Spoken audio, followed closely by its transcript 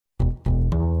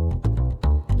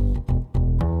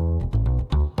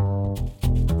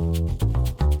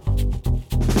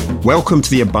Welcome to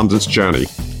The Abundance Journey,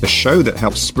 the show that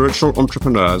helps spiritual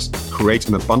entrepreneurs create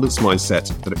an abundance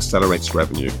mindset that accelerates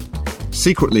revenue.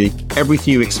 Secretly,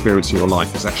 everything you experience in your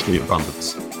life is actually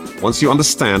abundance. Once you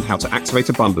understand how to activate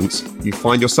abundance, you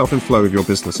find yourself in flow with your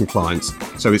business and clients,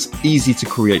 so it's easy to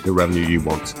create the revenue you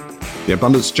want. The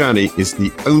Abundance Journey is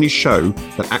the only show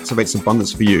that activates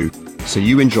abundance for you, so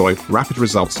you enjoy rapid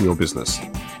results in your business.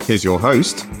 Here's your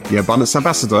host, the Abundance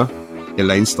Ambassador,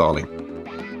 Elaine Starling.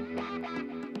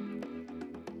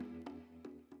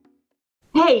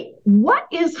 Hey, what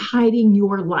is hiding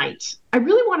your light? I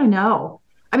really want to know.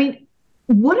 I mean,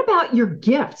 what about your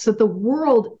gifts that the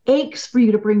world aches for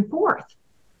you to bring forth?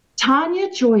 Tanya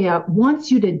Gioia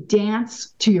wants you to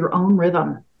dance to your own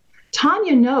rhythm.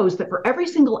 Tanya knows that for every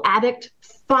single addict,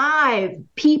 5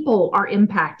 people are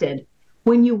impacted.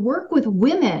 When you work with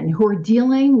women who are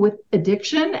dealing with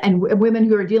addiction and women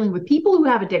who are dealing with people who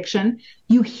have addiction,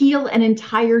 you heal an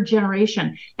entire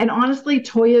generation. And honestly,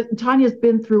 Tanya's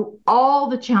been through all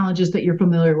the challenges that you're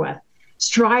familiar with.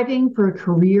 Striving for a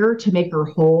career to make her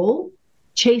whole,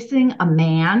 chasing a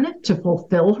man to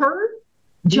fulfill her,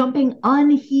 jumping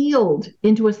unhealed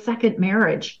into a second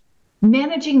marriage,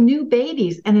 managing new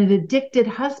babies and an addicted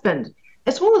husband,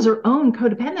 as well as her own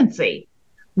codependency.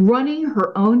 Running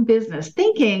her own business,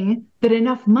 thinking that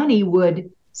enough money would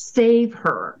save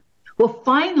her. Well,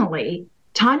 finally,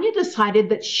 Tanya decided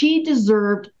that she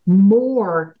deserved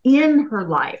more in her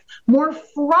life, more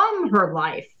from her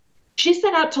life. She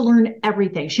set out to learn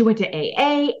everything. She went to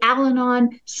AA,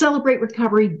 Al-Anon, Celebrate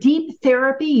Recovery, deep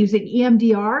therapy using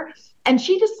EMDR, and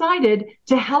she decided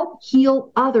to help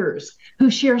heal others who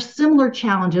share similar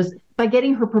challenges by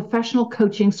getting her professional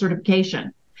coaching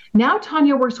certification. Now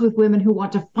Tanya works with women who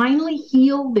want to finally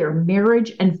heal their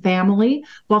marriage and family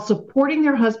while supporting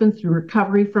their husbands through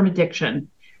recovery from addiction.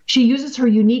 She uses her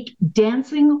unique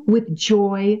Dancing with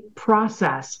Joy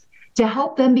process to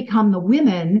help them become the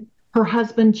women her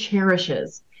husband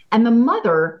cherishes and the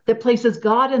mother that places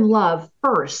God and love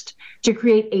first to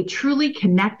create a truly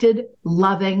connected,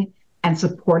 loving, and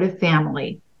supportive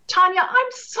family. Tanya,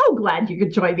 I'm so glad you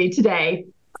could join me today.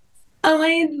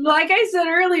 Elaine, like I said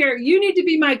earlier, you need to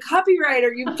be my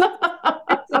copywriter. You put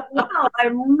it so well.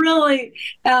 I'm really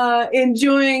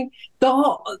enjoying the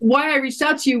whole. Why I reached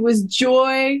out to you was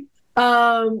joy,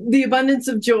 the abundance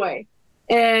of joy,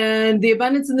 and the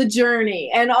abundance in the journey,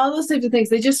 and all those types of things.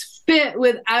 They just fit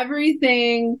with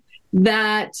everything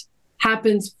that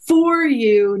happens for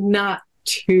you, not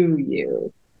to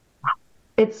you.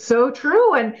 It's so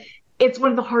true, and it's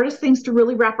one of the hardest things to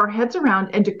really wrap our heads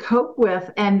around and to cope with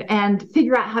and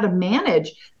figure out how to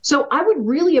manage. So I would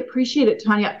really appreciate it,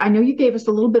 Tanya. I know you gave us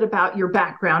a little bit about your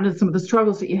background and some of the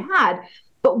struggles that you had,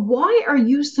 but why are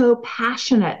you so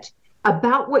passionate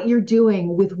about what you're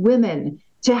doing with women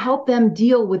to help them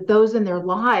deal with those in their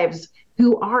lives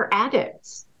who are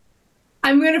addicts?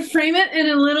 I'm going to frame it in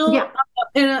a little,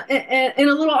 in a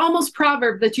little almost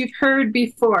proverb that you've heard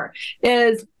before.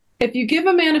 Is if you give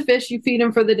a man a fish, you feed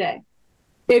him for the day.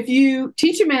 If you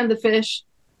teach a man to fish,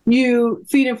 you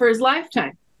feed him for his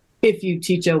lifetime. If you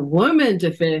teach a woman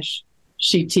to fish,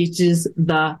 she teaches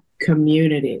the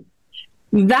community.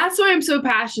 That's why I'm so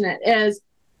passionate. As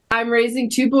I'm raising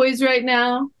 2 boys right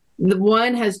now. The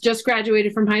one has just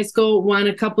graduated from high school, one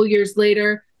a couple years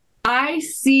later. I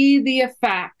see the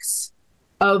effects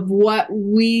of what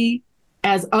we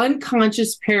as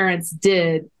unconscious parents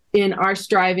did in our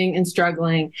striving and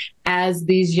struggling as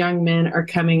these young men are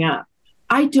coming up.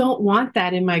 I don't want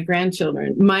that in my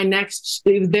grandchildren,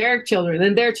 their children,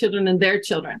 and their children, and their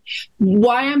children.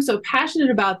 Why I'm so passionate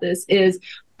about this is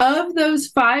of those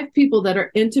 5 people that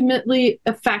are intimately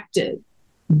affected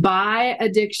by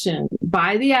addiction,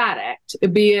 by the addict,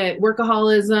 be it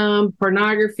workaholism,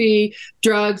 pornography,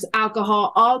 drugs,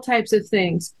 alcohol, all types of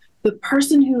things, the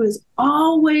person who is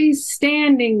always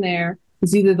standing there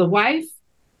is either the wife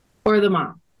or the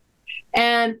mom.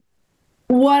 And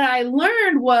what I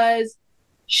learned was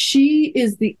she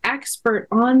is the expert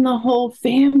on the whole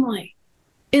family.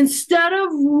 Instead of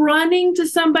running to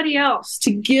somebody else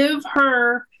to give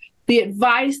her the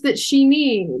advice that she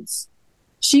needs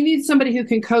somebody who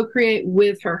can co-create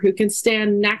with her, who can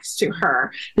stand next to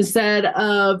her instead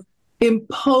of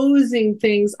imposing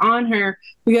things on her.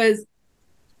 Because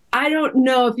I don't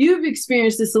know if you've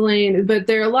experienced this, Elaine, but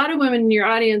there are a lot of women in your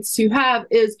audience who have,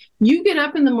 is you get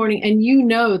up in the morning and you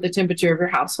know the temperature of your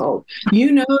household.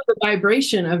 You know the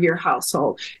vibration of your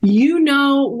household. You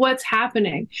know what's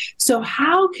happening. So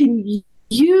how can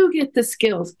you get the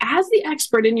skills as the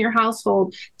expert in your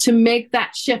household to make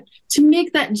that shift, to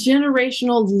make that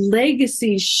generational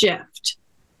legacy shift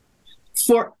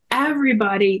for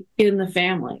everybody in the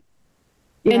family?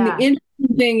 And the Yeah.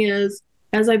 interesting thing is,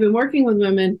 as I've been working with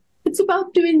women, it's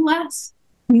about doing less,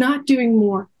 not doing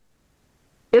more.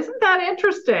 Isn't that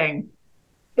interesting?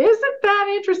 Isn't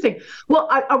that interesting? Well,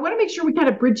 I want to make sure we kind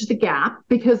of bridge the gap,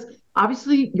 because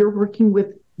obviously you're working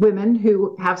with women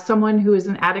who have someone who is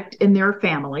an addict in their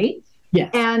family. Yes.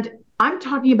 And I'm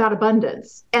talking about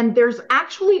abundance. And there's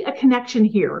actually a connection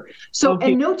here. So,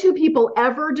 Okay. and no two people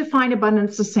ever define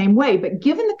abundance the same way. But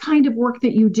given the kind of work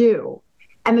that you do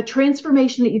and the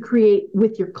transformation that you create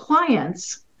with your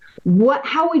clients,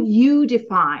 how would you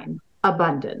define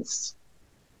abundance?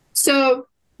 So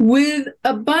with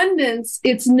abundance,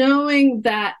 it's knowing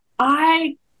that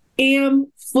I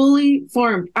am fully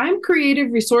formed. I'm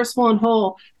creative, resourceful, and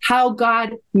whole, how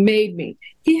God made me.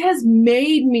 He has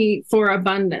made me for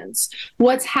abundance.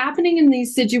 What's happening in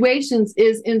these situations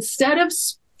is, instead of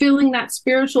filling that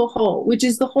spiritual hole, which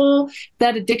is the hole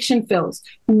that addiction fills,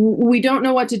 we don't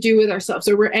know what to do with ourselves,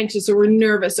 or we're anxious, or we're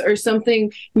nervous, or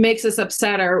something makes us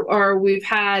upset, or we've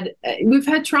had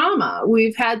trauma,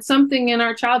 we've had something in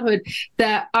our childhood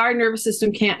that our nervous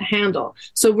system can't handle.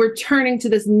 So we're turning to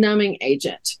this numbing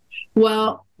agent.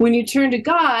 Well, when you turn to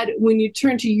God, when you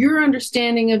turn to your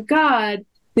understanding of God,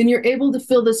 then you're able to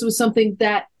fill this with something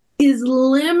that is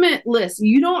limitless.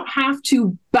 You don't have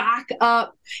to back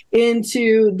up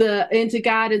into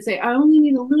God and say, I only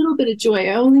need a little bit of joy,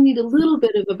 I only need a little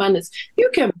bit of abundance. You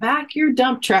can back your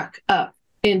dump truck up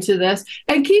into this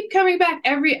and keep coming back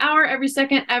every hour, every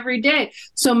second, every day.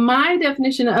 So my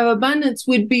definition of abundance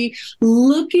would be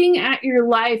looking at your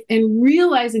life and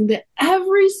realizing that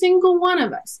every single one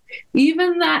of us,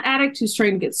 even that addict who's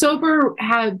trying to get sober,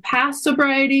 have past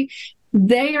sobriety,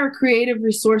 they are creative,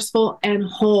 resourceful, and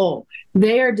whole.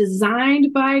 They are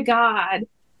designed by God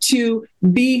to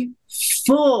be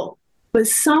full. But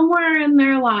somewhere in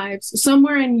their lives,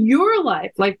 somewhere in your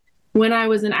life, like when I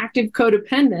was an active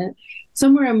codependent,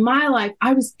 somewhere in my life,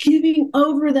 I was giving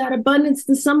over that abundance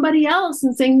to somebody else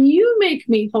and saying, you make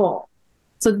me whole.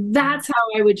 So that's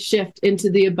how I would shift into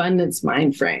the abundance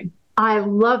mind frame. I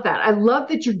love that. I love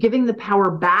that you're giving the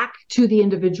power back to the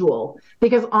individual,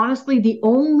 because honestly, the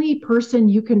only person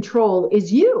you control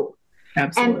is you.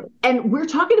 Absolutely. And we're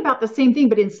talking about the same thing,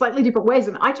 but in slightly different ways.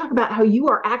 And I talk about how you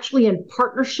are actually in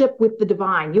partnership with the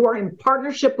divine. You are in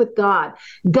partnership with God.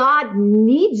 God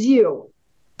needs you.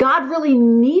 God really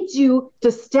needs you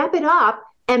to step it up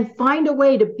and find a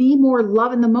way to be more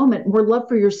love in the moment, more love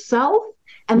for yourself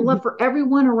and love for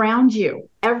everyone around you,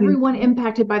 everyone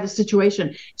impacted by the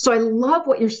situation. So I love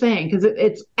what you're saying, because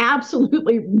it's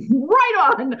absolutely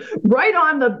right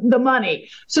on the money.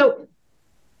 So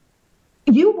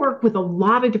you work with a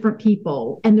lot of different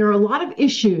people, and there are a lot of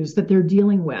issues that they're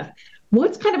dealing with.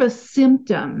 What's kind of a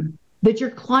symptom that your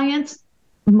clients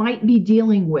might be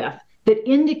dealing with that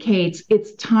indicates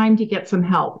it's time to get some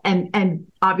help?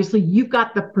 And obviously you've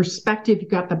got the perspective,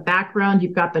 you've got the background,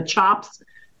 you've got the chops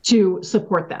to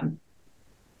support them.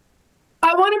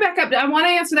 I want to back up. I want to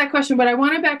answer that question, but I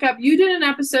want to back up. You did an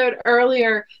episode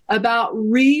earlier about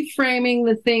reframing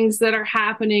the things that are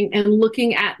happening and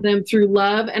looking at them through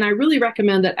love. And I really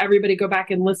recommend that everybody go back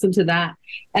and listen to that.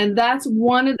 And that's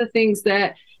one of the things,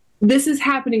 that this is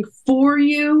happening for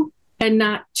you and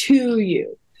not to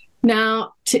you.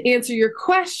 Now, to answer your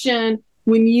question,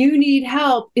 when you need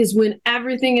help is when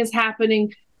everything is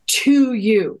happening to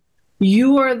you.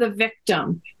 You are the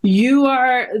victim. You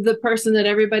are the person that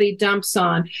everybody dumps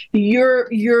on.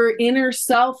 Your inner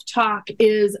self-talk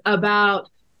is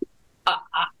about,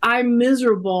 I'm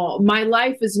miserable. My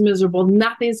life is miserable.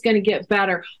 Nothing's going to get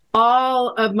better. All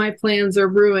of my plans are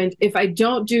ruined. If I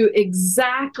don't do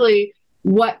exactly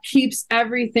what keeps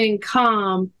everything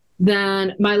calm,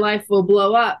 then my life will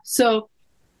blow up. So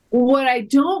what I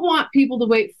don't want people to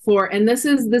wait for, and this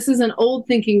is an old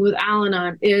thinking with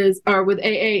Al-Anon or with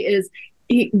AA, is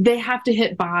they have to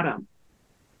hit bottom.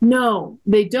 No,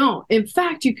 they don't. In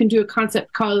fact, you can do a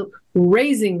concept called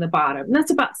raising the bottom. And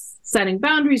that's about setting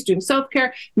boundaries, doing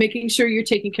self-care, making sure you're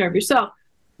taking care of yourself.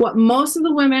 What most of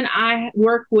the women I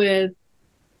work with,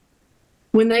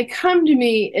 when they come to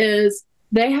me, is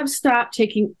they have stopped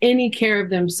taking any care of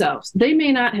themselves. They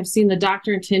may not have seen the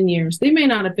doctor in 10 years. They may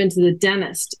not have been to the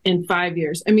dentist in 5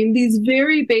 years. I mean, these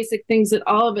very basic things that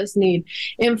all of us need.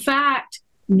 In fact,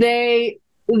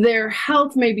 their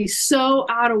health may be so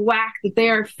out of whack that they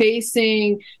are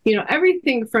facing,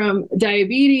 everything from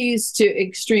diabetes to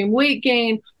extreme weight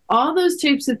gain, all those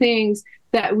types of things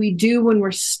that we do when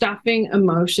we're stuffing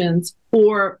emotions,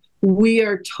 or we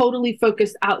are totally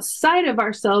focused outside of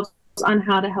ourselves on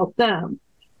how to help them.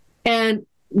 And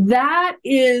that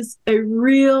is a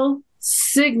real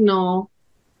signal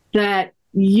that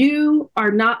you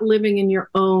are not living in your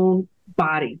own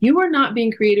body. You are not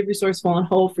being creative, resourceful, and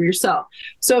whole for yourself.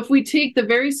 So if we take the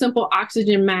very simple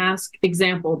oxygen mask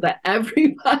example that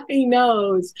everybody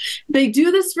knows, they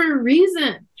do this for a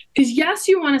reason. Because yes,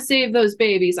 you want to save those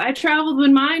babies. I traveled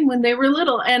with mine when they were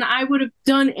little, and I would have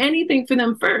done anything for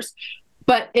them first.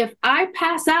 But if I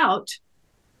pass out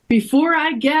before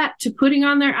I get to putting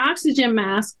on their oxygen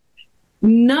mask,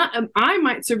 I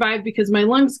might survive because my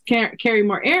lungs carry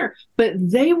more air, but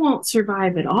they won't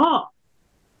survive at all.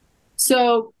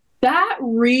 So that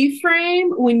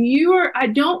reframe, I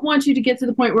don't want you to get to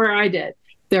the point where I did.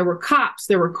 There were cops,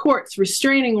 there were courts,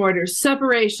 restraining orders,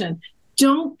 separation.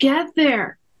 Don't get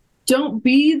there. Don't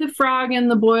be the frog in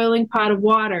the boiling pot of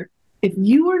water. If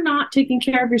you are not taking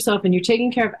care of yourself and you're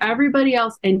taking care of everybody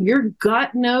else and your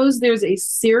gut knows there's a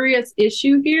serious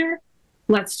issue here,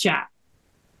 let's chat.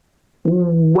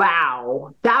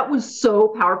 Wow, that was so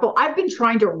powerful. I've been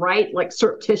trying to write like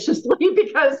surreptitiously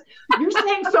because you're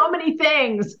saying so many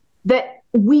things that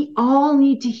we all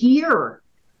need to hear.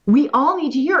 We all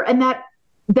need to hear. And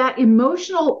that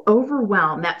emotional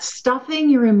overwhelm, that stuffing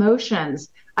your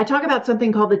emotions. I talk about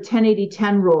something called the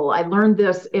 10-80-10 rule. I learned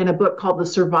this in a book called The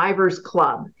Survivor's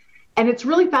Club. And it's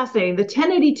really fascinating. The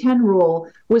 10-80-10 rule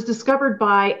was discovered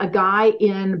by a guy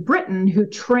in Britain who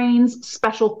trains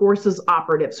special forces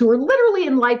operatives who are literally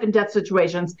in life and death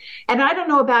situations. And I don't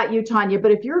know about you, Tanya,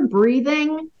 but if you're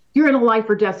breathing, you're in a life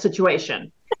or death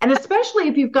situation. And especially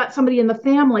if you've got somebody in the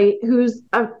family who's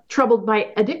troubled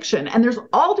by addiction. And there's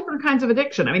all different kinds of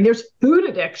addiction. I mean, there's food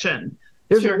addiction.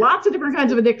 There's lots of different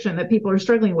kinds of addiction that people are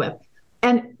struggling with.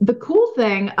 And the cool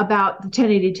thing about the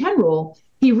 10-80-10 rule,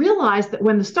 he realized that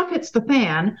when the stuff hits the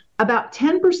fan, about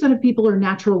 10% of people are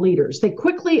natural leaders. They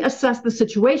quickly assess the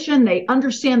situation. They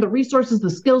understand the resources, the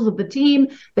skills of the team.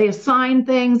 They assign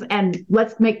things, and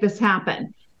let's make this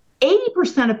happen.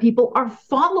 80% of people are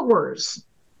followers.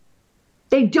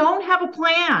 They don't have a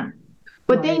plan,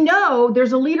 but they know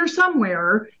there's a leader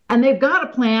somewhere and they've got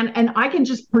a plan, and I can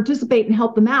just participate and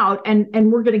help them out,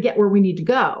 and we're going to get where we need to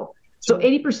go. So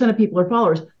 80% of people are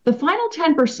followers. The final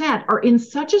 10% are in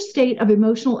such a state of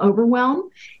emotional overwhelm.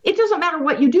 It doesn't matter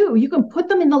what you do. You can put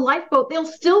them in the lifeboat. They'll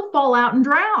still fall out and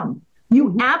drown.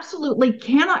 You absolutely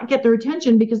cannot get their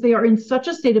attention because they are in such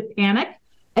a state of panic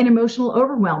and emotional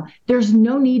overwhelm. There's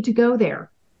no need to go there.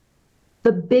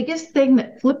 The biggest thing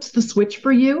that flips the switch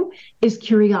for you is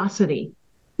curiosity.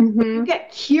 When you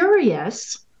get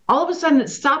curious, all of a sudden it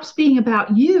stops being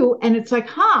about you, and it's like,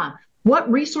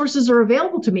 what resources are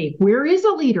available to me? Where is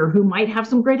a leader who might have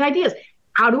some great ideas?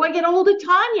 How do I get a hold of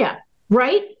Tanya?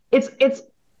 Right? It's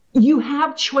you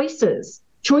have choices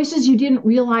you didn't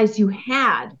realize you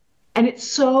had. And it's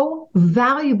so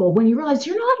valuable when you realize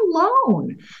you're not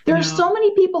alone. There are so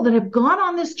many people that have gone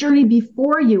on this journey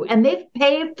before you, and they've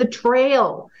paved the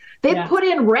trail. They've put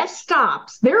in rest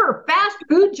stops. There are fast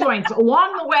food joints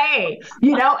along the way,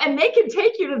 and they can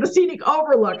take you to the scenic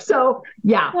overlook. So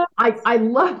I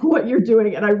love what you're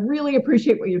doing, and I really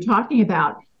appreciate what you're talking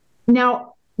about.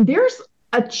 Now, there's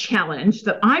a challenge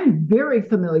that I'm very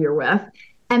familiar with.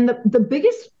 And the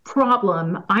biggest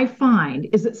problem I find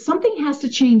is that something has to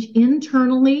change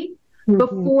internally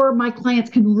before my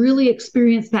clients can really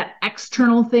experience that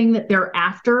external thing that they're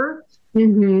after.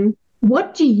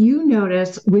 What do you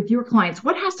notice with your clients?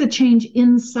 What has to change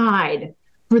inside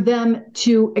for them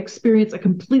to experience a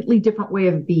completely different way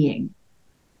of being?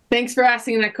 Thanks for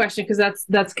asking that question, because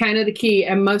that's kind of the key,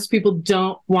 and most people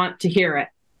don't want to hear it.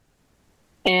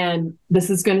 And this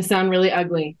is going to sound really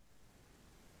ugly.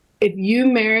 If you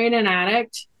married an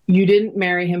addict, you didn't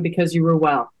marry him because you were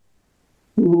well.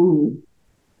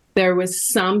 There was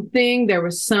some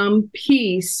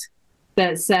piece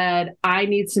that said, I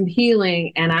need some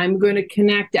healing, and I'm going to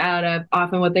connect out of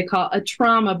often what they call a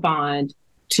trauma bond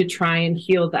to try and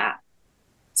heal that.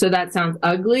 So that sounds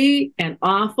ugly and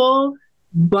awful,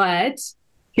 but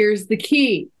here's the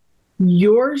key.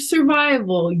 Your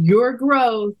survival, your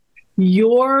growth,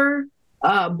 your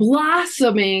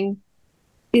blossoming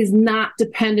is not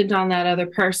dependent on that other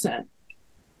person.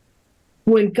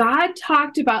 When God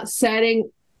talked about setting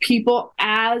people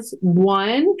as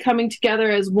one, coming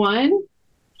together as one,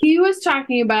 he was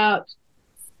talking about,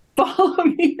 follow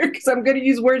me here because I'm going to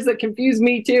use words that confuse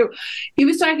me too. He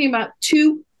was talking about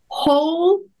two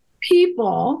whole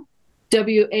people,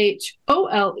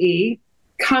 WHOLE,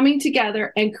 coming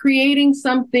together and creating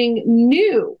something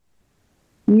new,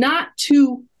 not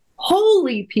two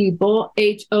holy people,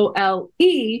 HOLE,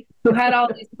 who had all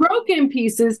these broken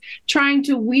pieces trying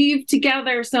to weave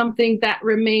together something that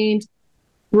remained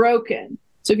broken.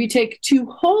 So if you take two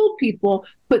whole people,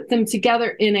 put them together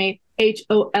in a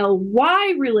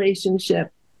HOLY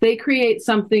relationship, they create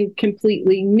something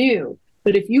completely new.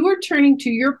 But if you are turning to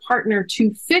your partner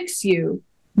to fix you,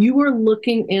 you are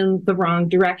looking in the wrong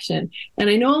direction. And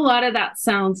I know a lot of that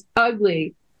sounds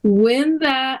ugly. When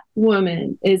that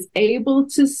woman is able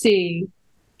to see,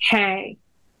 hey,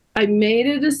 I made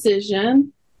a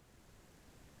decision.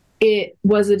 It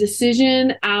was a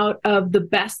decision out of the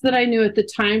best that I knew at the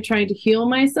time, trying to heal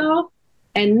myself.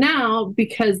 And now,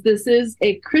 because this is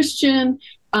a Christian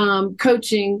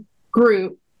coaching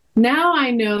group, now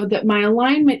I know that my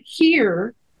alignment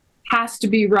here has to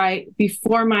be right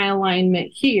before my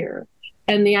alignment here.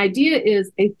 And the idea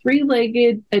is a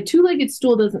two-legged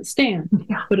stool doesn't stand,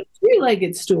 but a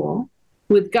three-legged stool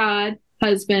with God,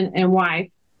 husband, and wife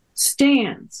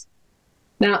stands.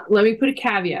 Now, let me put a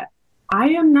caveat. I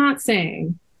am not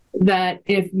saying that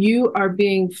if you are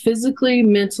being physically,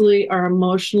 mentally, or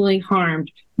emotionally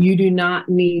harmed, you do not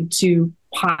need to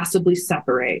possibly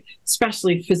separate,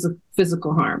 especially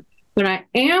physical harm. But I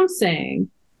am saying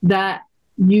that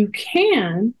you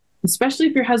can, especially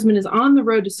if your husband is on the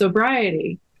road to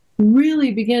sobriety,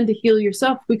 really begin to heal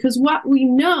yourself. Because what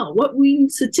we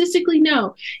statistically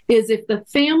know is if the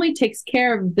family takes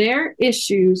care of their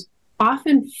issues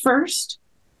often first,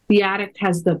 the addict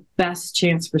has the best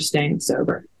chance for staying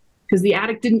sober. Because the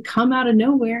addict didn't come out of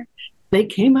nowhere. They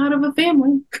came out of a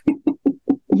family.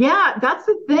 Yeah, that's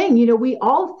the thing. We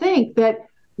all think that,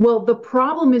 well, the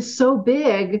problem is so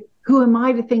big, who am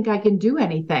I to think I can do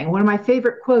anything? One of my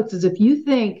favorite quotes is, if you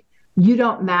think you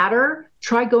don't matter,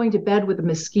 try going to bed with a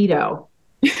mosquito.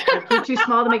 If you're too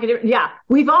small to make a difference. Yeah,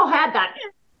 we've all had that.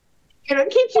 It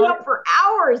keeps you up for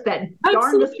hours, that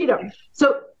darn mosquito.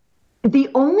 So the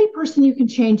only person you can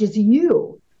change is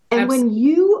you. And when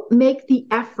you make the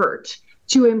effort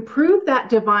to improve that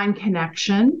divine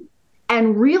connection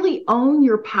and really own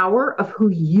your power of who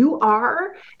you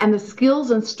are and the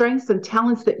skills and strengths and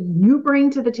talents that you bring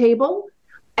to the table,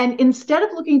 and instead of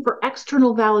looking for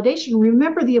external validation,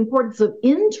 remember the importance of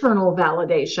internal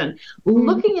validation,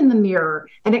 looking in the mirror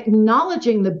and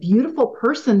acknowledging the beautiful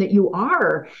person that you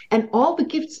are and all the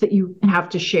gifts that you have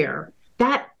to share.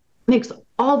 That makes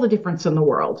all the difference in the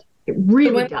world. It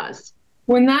really does.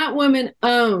 When that woman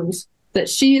owns that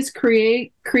she is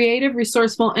creative,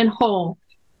 resourceful, and whole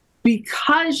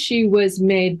because she was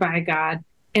made by God,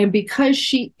 and because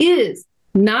she is,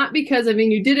 not because,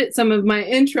 you did it some of my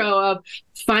intro of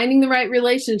finding the right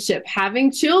relationship,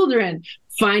 having children,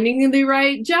 finding the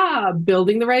right job,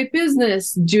 building the right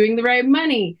business, doing the right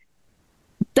money.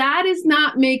 That is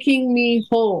not making me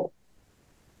whole.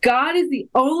 God is the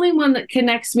only one that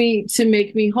connects me to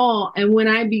make me whole. And when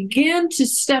I begin to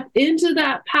step into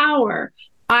that power,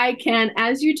 I can,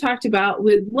 as you talked about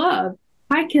with love,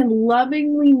 I can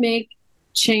lovingly make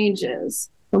changes.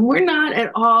 And we're not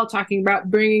at all talking about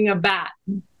bringing a bat.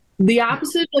 The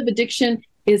opposite of addiction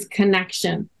is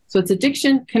connection. So it's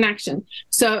addiction, connection.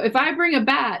 So if I bring a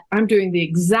bat, I'm doing the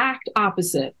exact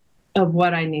opposite of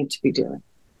what I need to be doing.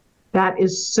 That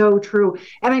is so true.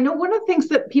 And I know one of the things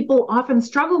that people often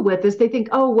struggle with is they think,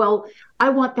 oh, well, I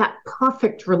want that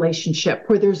perfect relationship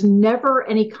where there's never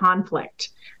any conflict.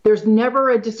 There's never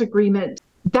a disagreement.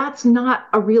 That's not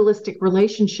a realistic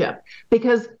relationship,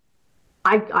 because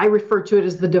I refer to it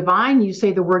as the divine. You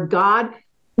say the word God.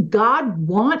 God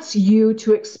wants you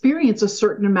to experience a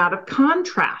certain amount of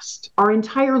contrast. Our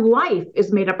entire life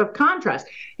is made up of contrast.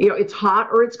 It's hot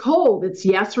or it's cold. It's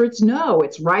yes or it's no.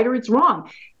 It's right or it's wrong.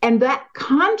 And that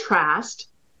contrast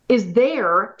is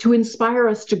there to inspire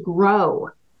us to grow,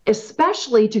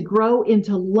 especially to grow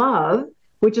into love,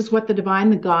 which is what the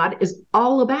divine, the God, is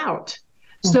all about.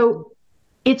 So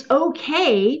it's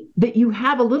okay that you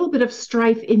have a little bit of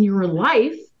strife in your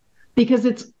life, because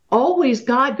it's always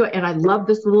God going. And I love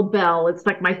this little bell. It's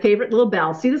like my favorite little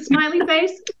bell. See the smiley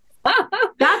face?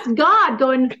 That's God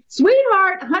going,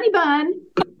 sweetheart, honey bun,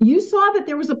 you saw that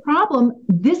there was a problem.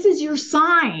 This is your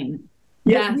sign.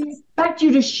 Yes. We expect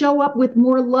you to show up with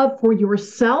more love for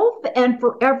yourself and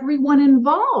for everyone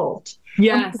involved.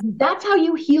 Yes. And that's how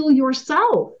you heal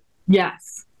yourself.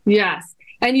 Yes. Yes.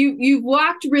 And you've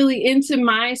walked really into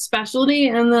my specialty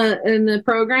in the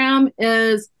program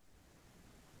is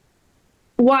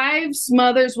wives,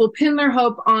 mothers will pin their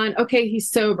hope on, okay, he's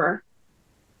sober.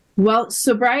 Well,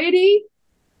 sobriety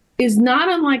is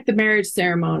not unlike the marriage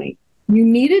ceremony. You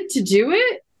needed to do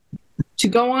it to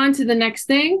go on to the next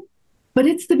thing, but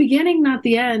it's the beginning, not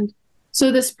the end.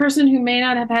 So this person who may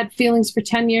not have had feelings for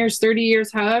 10 years, 30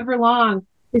 years, however long,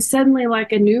 is suddenly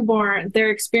like a newborn. They're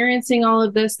experiencing all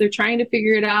of this. They're trying to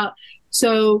figure it out.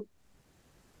 So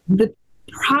the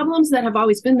problems that have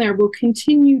always been there will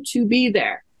continue to be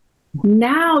there.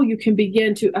 Now you can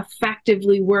begin to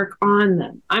effectively work on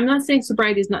them. I'm not saying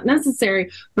sobriety is not necessary.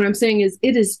 What I'm saying is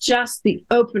it is just the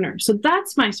opener. So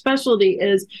that's my specialty.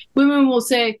 Is women will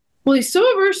say, well, he's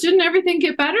sober, shouldn't everything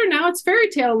get better? Now it's fairy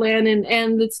tale land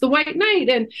and it's the white knight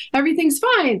and everything's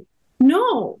fine.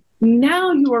 No,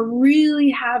 now you are really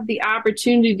have the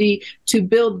opportunity to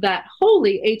build that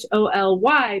holy,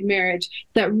 HOLY marriage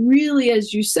that really,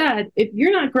 as you said, if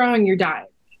you're not growing, you're dying.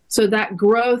 So that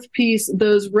growth piece,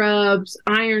 those rubs,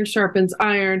 iron sharpens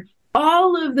iron,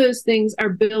 all of those things are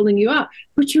building you up.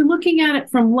 But you're looking at it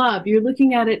from love. You're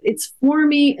looking at it, it's for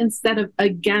me instead of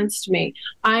against me.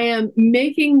 I am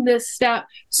making this step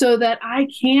so that I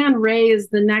can raise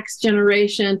the next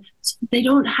generation so they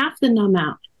don't have to numb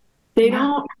out. They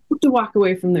don't have to walk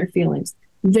away from their feelings.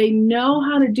 They know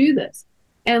how to do this.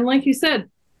 And like you said,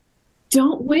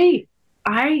 don't wait.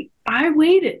 I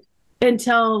waited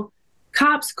until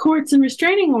cops, courts, and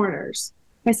restraining orders.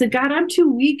 I said, God, I'm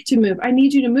too weak to move. I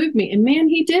need you to move me. And man,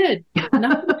 he did.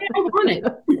 Not the way I wanted.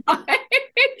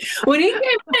 When he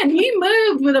came in, he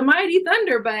moved with a mighty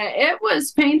thunder, but it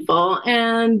was painful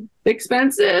and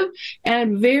expensive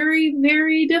and very,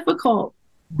 very difficult.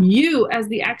 You, as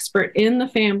the expert in the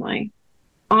family,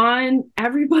 on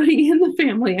everybody in the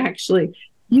family, actually,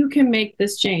 you can make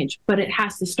this change, but it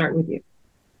has to start with you.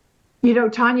 You know,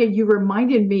 Tanya, you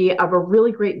reminded me of a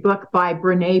really great book by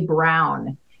Brené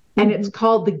Brown, and it's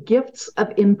called The Gifts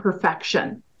of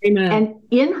Imperfection. Amen. And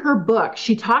in her book,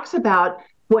 she talks about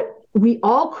what we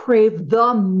all crave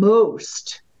the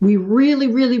most. We really,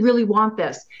 really, really want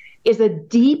this, is a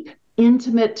deep,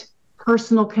 intimate,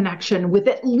 personal connection with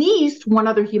at least one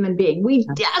other human being. We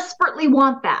desperately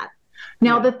want that.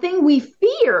 Now, the thing we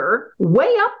fear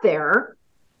way up there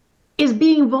is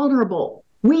being vulnerable.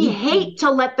 We hate to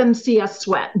let them see us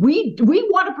sweat. We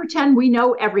want to pretend we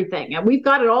know everything and we've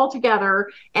got it all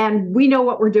together and we know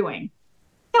what we're doing.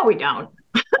 No, we don't.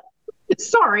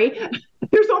 Sorry.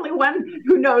 There's only one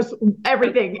who knows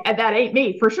everything, and that ain't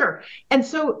me for sure. And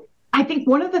so I think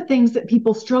one of the things that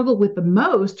people struggle with the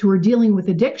most who are dealing with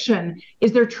addiction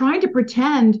is they're trying to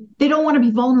pretend they don't want to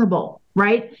be vulnerable,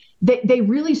 right? They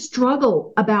really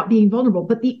struggle about being vulnerable.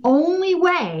 But the only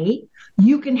way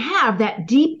you can have that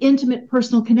deep, intimate,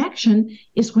 personal connection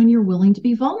is when you're willing to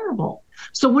be vulnerable.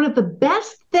 So one of the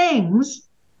best things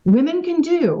women can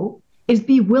do is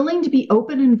be willing to be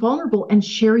open and vulnerable and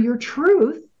share your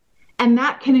truth. And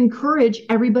that can encourage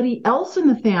everybody else in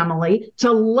the family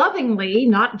to lovingly,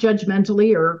 not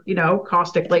judgmentally or,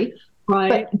 caustically,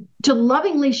 right, but to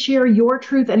lovingly share your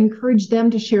truth and encourage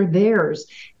them to share theirs.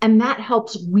 And that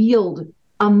helps wield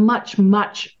a much,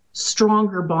 much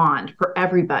stronger bond for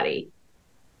everybody.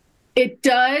 It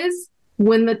does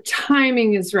when the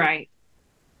timing is right.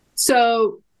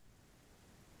 So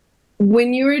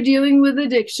when you are dealing with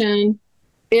addiction,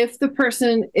 if the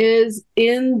person is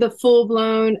in the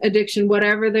full-blown addiction,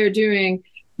 whatever they're doing,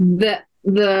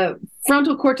 the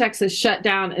frontal cortex is shut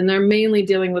down and they're mainly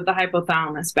dealing with the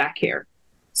hypothalamus back here.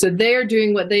 So they are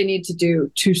doing what they need to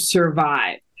do to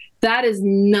survive. That is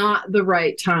not the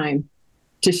right time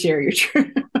to share your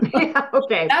truth. Yeah,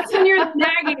 okay. That's when you're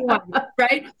nagging one,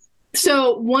 right?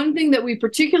 So one thing that we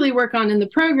particularly work on in the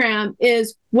program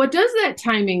is, what does that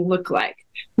timing look like?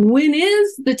 When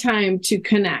is the time to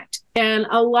connect? And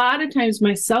a lot of times,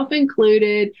 myself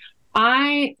included,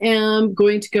 I am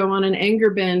going to go on an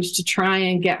anger binge to try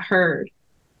and get heard.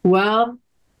 Well,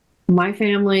 my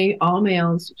family, all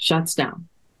males, shuts down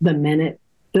the minute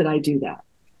that I do that.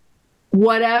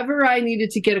 Whatever I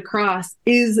needed to get across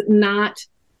is not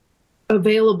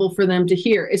available for them to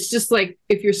hear. It's just like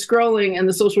if you're scrolling and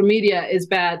the social media is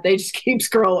bad, they just keep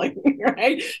scrolling,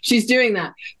 right? She's doing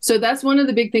that. So that's one of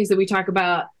the big things that we talk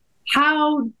about.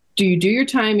 How do you do your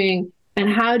timing, and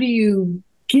how do you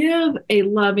give a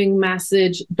loving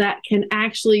message that can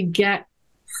actually get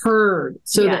heard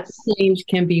so that change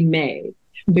can be made?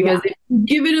 Because if you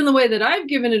give it in the way that I've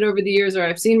given it over the years, or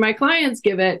I've seen my clients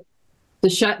give it, the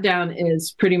shutdown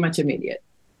is pretty much immediate.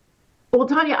 Well,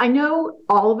 Tanya, I know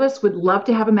all of us would love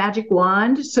to have a magic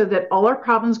wand so that all our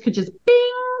problems could just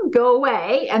bing, go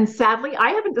away. And sadly,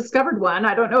 I haven't discovered one.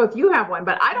 I don't know if you have one,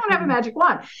 but I don't have a magic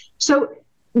wand. So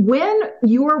when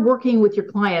you are working with your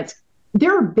clients,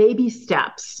 there are baby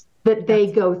steps that they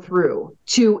go through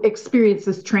to experience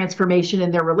this transformation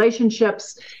in their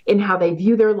relationships, in how they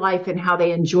view their life, and how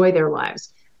they enjoy their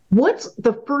lives. What's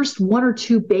the first one or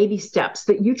two baby steps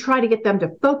that you try to get them to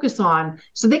focus on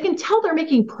so they can tell they're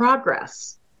making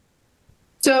progress?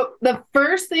 So the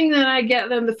first thing that I get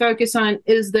them to focus on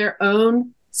is their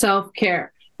own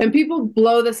self-care. And people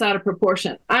blow this out of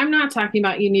proportion. I'm not talking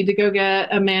about you need to go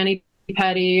get a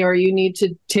mani-pedi or you need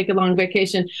to take a long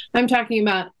vacation. I'm talking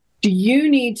about Do you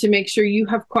need to make sure you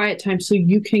have quiet time so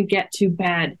you can get to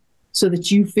bed so that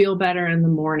you feel better in the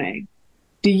morning?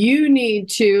 Do you need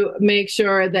to make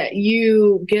sure that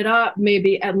you get up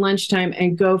maybe at lunchtime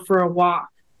and go for a walk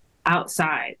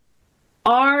outside?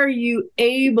 Are you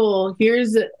able,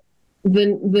 here's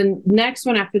the next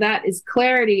one after that is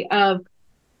clarity of,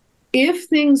 if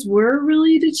things were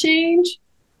really to change,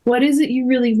 what is it you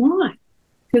really want?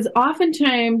 Because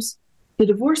oftentimes the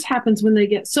divorce happens when they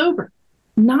get sober,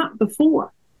 not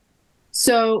before.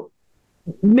 So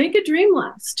make a dream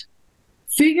list.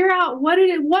 Figure out what would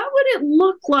it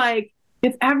look like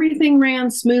if everything ran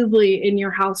smoothly in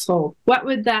your household? What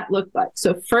would that look like?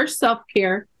 So first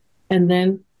self-care and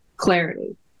then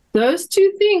clarity. Those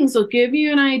two things will give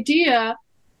you an idea.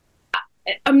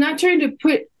 I'm not trying to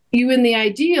put you in the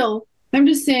ideal. I'm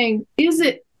just saying, is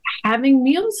it having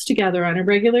meals together on a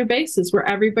regular basis where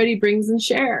everybody brings and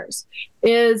shares?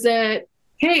 Is it,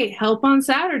 hey, help on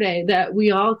Saturday that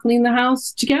we all clean the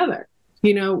house together?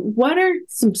 What are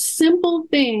some simple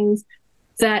things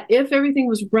that if everything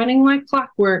was running like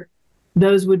clockwork,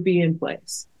 those would be in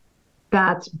place?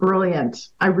 That's brilliant.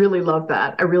 I really love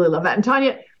that. And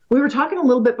Tanya, we were talking a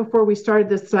little bit before we started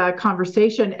this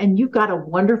conversation, and you've got a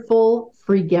wonderful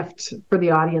free gift for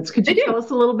the audience. Could you tell us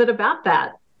a little bit about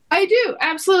that? I do,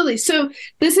 absolutely. So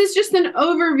this is just an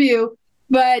overview,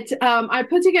 but I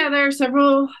put together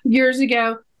several years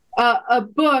ago a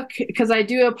book, because I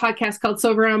do a podcast called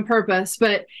Sober on Purpose,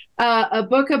 but a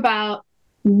book about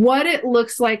what it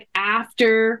looks like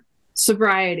after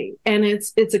sobriety. And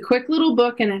it's a quick little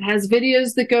book, and it has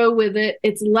videos that go with it.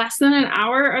 It's less than an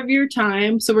hour of your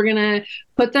time. So we're going to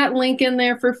put that link in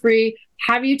there for free,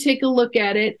 have you take a look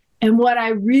at it. And what I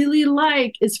really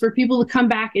like is for people to come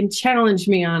back and challenge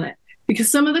me on it, because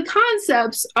some of the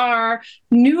concepts are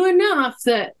new enough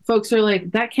that folks are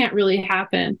like, that can't really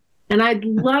happen. And I'd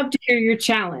love to hear your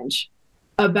challenge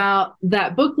about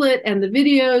that booklet and the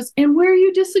videos and where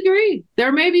you disagree.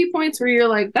 There may be points where you're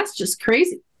like, that's just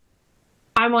crazy.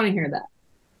 I want to hear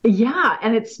that. Yeah.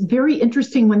 And it's very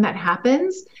interesting when that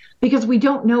happens, because we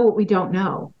don't know what we don't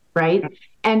know, right?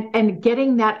 And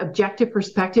getting that objective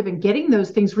perspective and getting those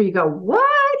things where you go,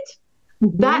 what?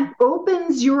 Mm-hmm. That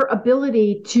opens your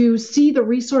ability to see the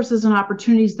resources and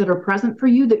opportunities that are present for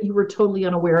you that you were totally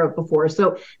unaware of before.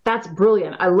 So that's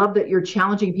brilliant. I love that you're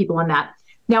challenging people on that.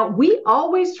 Now, we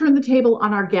always turn the table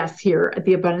on our guests here at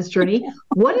the Abundance Journey.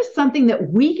 What is something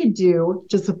that we could do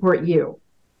to support you?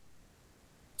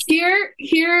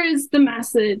 Here is the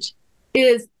message,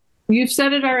 is you've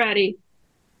said it already.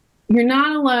 You're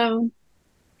not alone,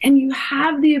 and you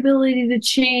have the ability to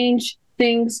change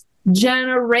things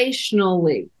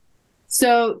generationally.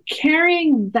 So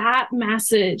carrying that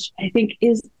message, I think,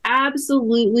 is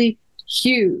absolutely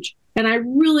huge. And I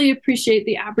really appreciate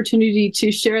the opportunity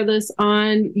to share this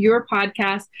on your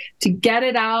podcast, to get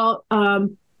it out,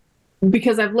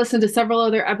 because I've listened to several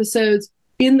other episodes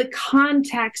in the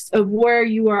context of where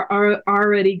you are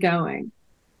already going.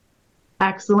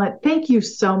 Excellent. Thank you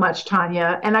so much,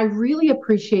 Tanya. And I really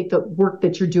appreciate the work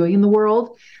that you're doing in the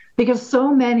world, because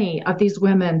so many of these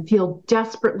women feel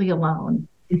desperately alone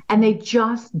and they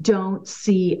just don't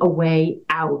see a way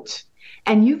out.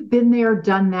 And you've been there,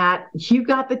 done that. You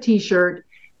got the t-shirt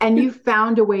and you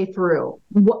found a way through,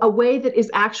 a way that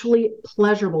is actually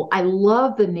pleasurable. I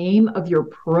love the name of your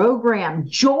program.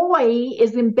 Joy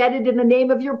is embedded in the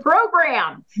name of your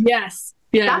program. Yes.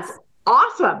 That's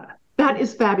awesome. That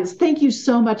is fabulous. Thank you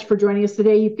so much for joining us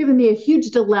today. You've given me a huge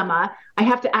dilemma. I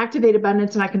have to activate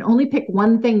abundance, and I can only pick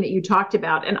one thing that you talked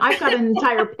about. And I've got an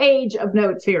entire page of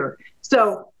notes here.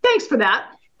 So thanks for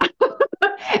that.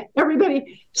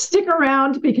 Everybody, stick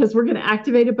around, because we're going to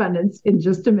activate abundance in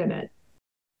just a minute.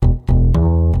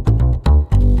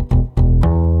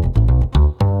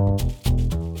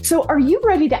 So are you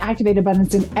ready to activate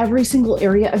abundance in every single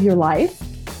area of your life?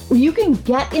 You can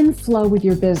get in flow with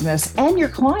your business and your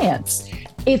clients.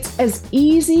 It's as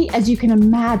easy as you can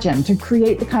imagine to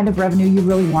create the kind of revenue you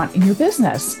really want in your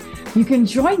business. You can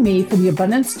join me for the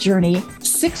Abundance Journey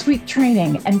 6-week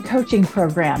training and coaching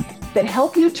program that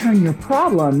help you turn your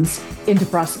problems into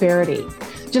prosperity.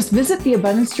 Just visit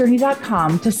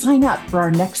theabundancejourney.com to sign up for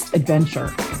our next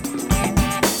adventure.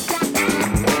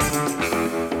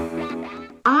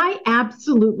 I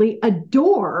absolutely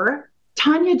adore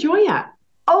Tanya Gioia.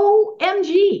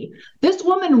 OMG. This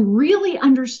woman really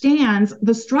understands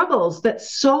the struggles that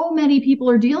so many people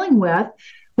are dealing with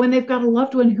when they've got a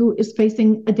loved one who is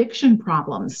facing addiction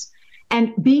problems.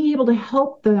 And being able to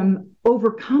help them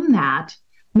overcome that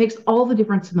makes all the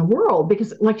difference in the world.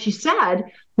 Because like she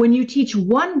said, when you teach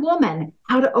one woman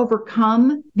how to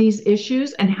overcome these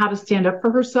issues and how to stand up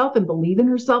for herself and believe in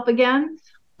herself again,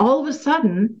 all of a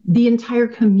sudden the entire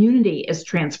community is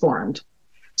transformed.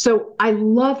 So I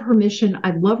love her mission.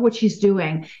 I love what she's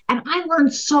doing. And I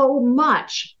learned so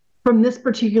much from this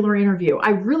particular interview.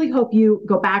 I really hope you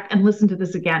go back and listen to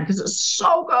this again because it's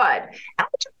so good. And I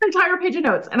took an entire page of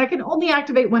notes and I can only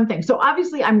activate one thing. So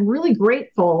obviously I'm really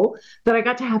grateful that I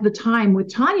got to have the time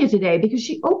with Tanya today because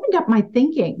she opened up my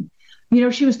thinking. You know,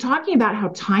 she was talking about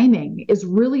how timing is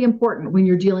really important when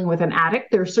you're dealing with an addict.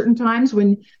 There are certain times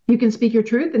when you can speak your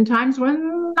truth and times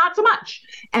when not so much.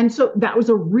 And so that was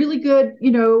a really good,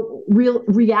 real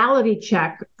reality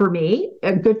check for me,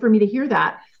 and good for me to hear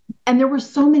that. And there were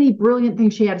so many brilliant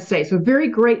things she had to say. So very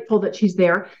grateful that she's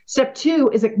there. Step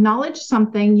 2 is acknowledge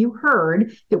something you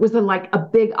heard that was like a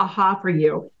big aha for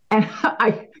you. And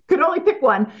I could only pick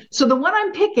one. So the one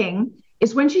I'm picking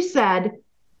is when she said,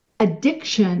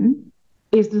 addiction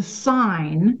is the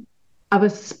sign of a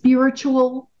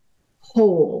spiritual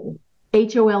hole,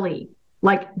 Hole,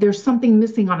 like there's something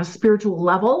missing on a spiritual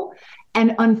level.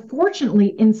 And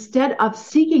unfortunately, instead of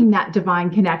seeking that divine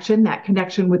connection, that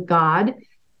connection with God,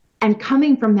 and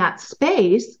coming from that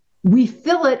space, we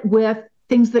fill it with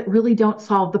things that really don't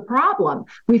solve the problem.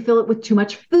 We fill it with too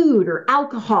much food or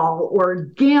alcohol or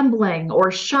gambling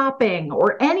or shopping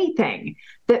or anything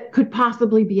that could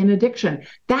possibly be an addiction.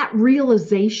 That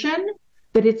realization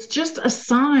that it's just a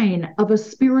sign of a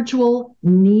spiritual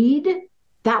need,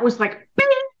 that was like,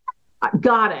 I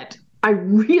got it. I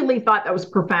really thought that was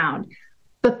profound.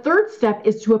 The third step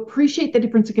is to appreciate the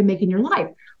difference it can make in your life.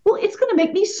 Well, it's going to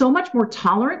make me so much more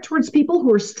tolerant towards people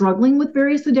who are struggling with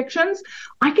various addictions.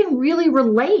 I can really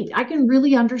relate. I can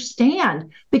really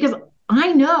understand because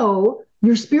I know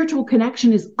your spiritual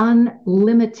connection is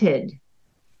unlimited.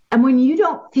 And when you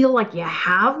don't feel like you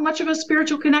have much of a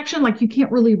spiritual connection, like you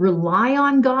can't really rely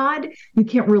on God, you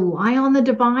can't rely on the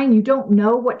divine, you don't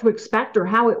know what to expect or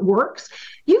how it works,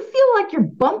 you feel like you're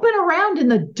bumping around in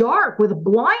the dark with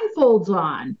blindfolds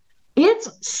on. It's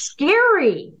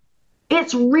scary.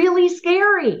 It's really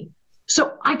scary.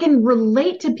 So I can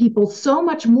relate to people so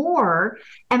much more.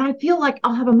 And I feel like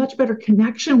I'll have a much better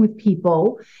connection with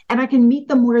people and I can meet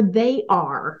them where they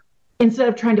are instead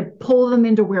of trying to pull them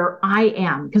into where I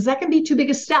am, because that can be too big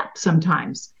a step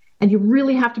sometimes. And you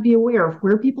really have to be aware of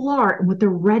where people are and what they're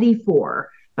ready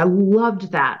for. I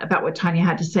loved that about what Tanya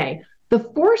had to say. The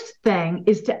fourth thing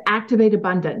is to activate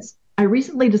abundance. I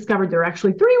recently discovered there are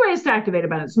actually 3 ways to activate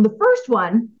abundance. So the first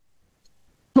one,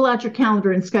 pull out your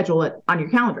calendar and schedule it on your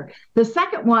calendar. The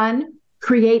second one,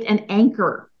 create an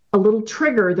anchor, a little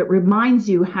trigger that reminds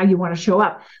you how you want to show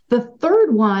up. The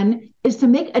third one is to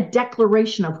make a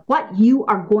declaration of what you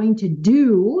are going to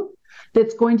do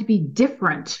that's going to be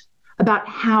different about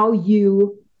how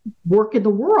you work in the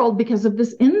world because of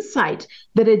this insight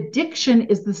that addiction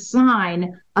is the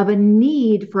sign of a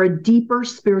need for a deeper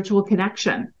spiritual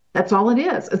connection. That's all it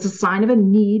is. It's a sign of a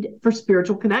need for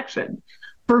spiritual connection.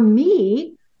 For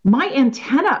me, my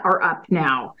antenna are up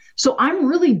now. So I'm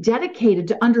really dedicated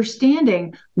to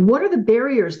understanding what are the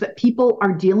barriers that people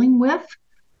are dealing with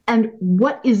and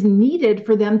what is needed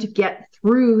for them to get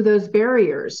through those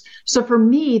barriers. So for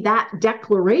me, that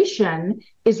declaration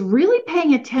is really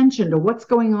paying attention to what's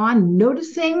going on,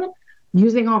 noticing,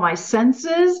 using all my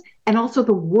senses, and also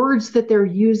the words that they're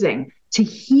using to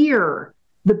hear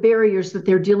the barriers that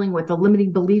they're dealing with, the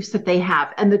limiting beliefs that they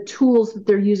have, and the tools that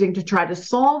they're using to try to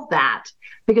solve that.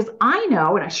 Because I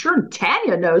know, and I'm sure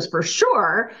Tanya knows for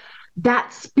sure,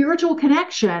 that spiritual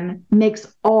connection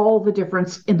makes all the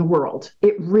difference in the world.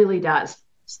 It really does.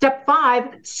 Step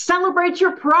 5, celebrate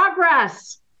your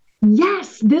progress.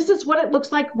 Yes, this is what it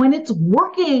looks like when it's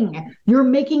working. You're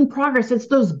making progress. It's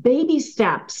those baby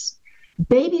steps.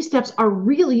 Baby steps are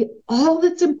really all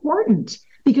that's important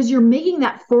because you're making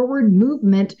that forward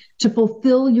movement to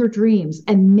fulfill your dreams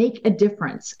and make a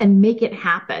difference and make it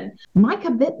happen. My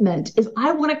commitment is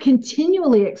I want to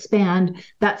continually expand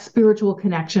that spiritual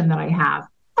connection that I have.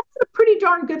 A pretty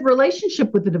darn good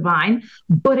relationship with the divine,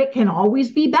 but it can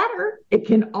always be better. It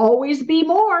can always be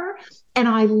more. And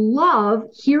I love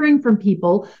hearing from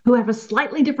people who have a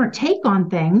slightly different take on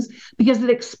things because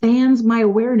it expands my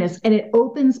awareness and it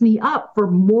opens me up for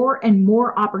more and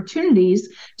more opportunities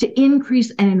to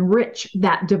increase and enrich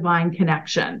that divine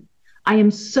connection. I am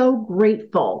so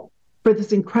grateful for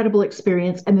this incredible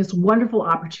experience and this wonderful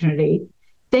opportunity.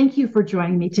 Thank you for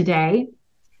joining me today.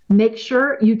 Make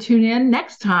sure you tune in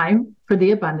next time for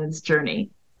The Abundance Journey.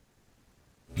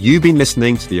 You've been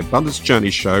listening to The Abundance Journey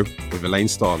Show with Elaine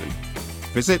Starling.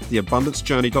 Visit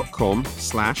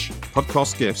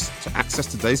theabundancejourney.com/podcast gifts to access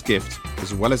today's gift,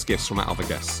 as well as gifts from our other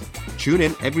guests. Tune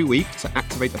in every week to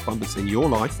activate abundance in your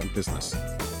life and business.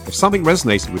 If something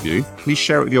resonated with you, please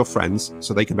share it with your friends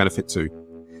so they can benefit too.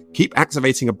 Keep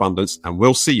activating abundance, and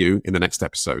we'll see you in the next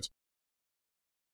episode.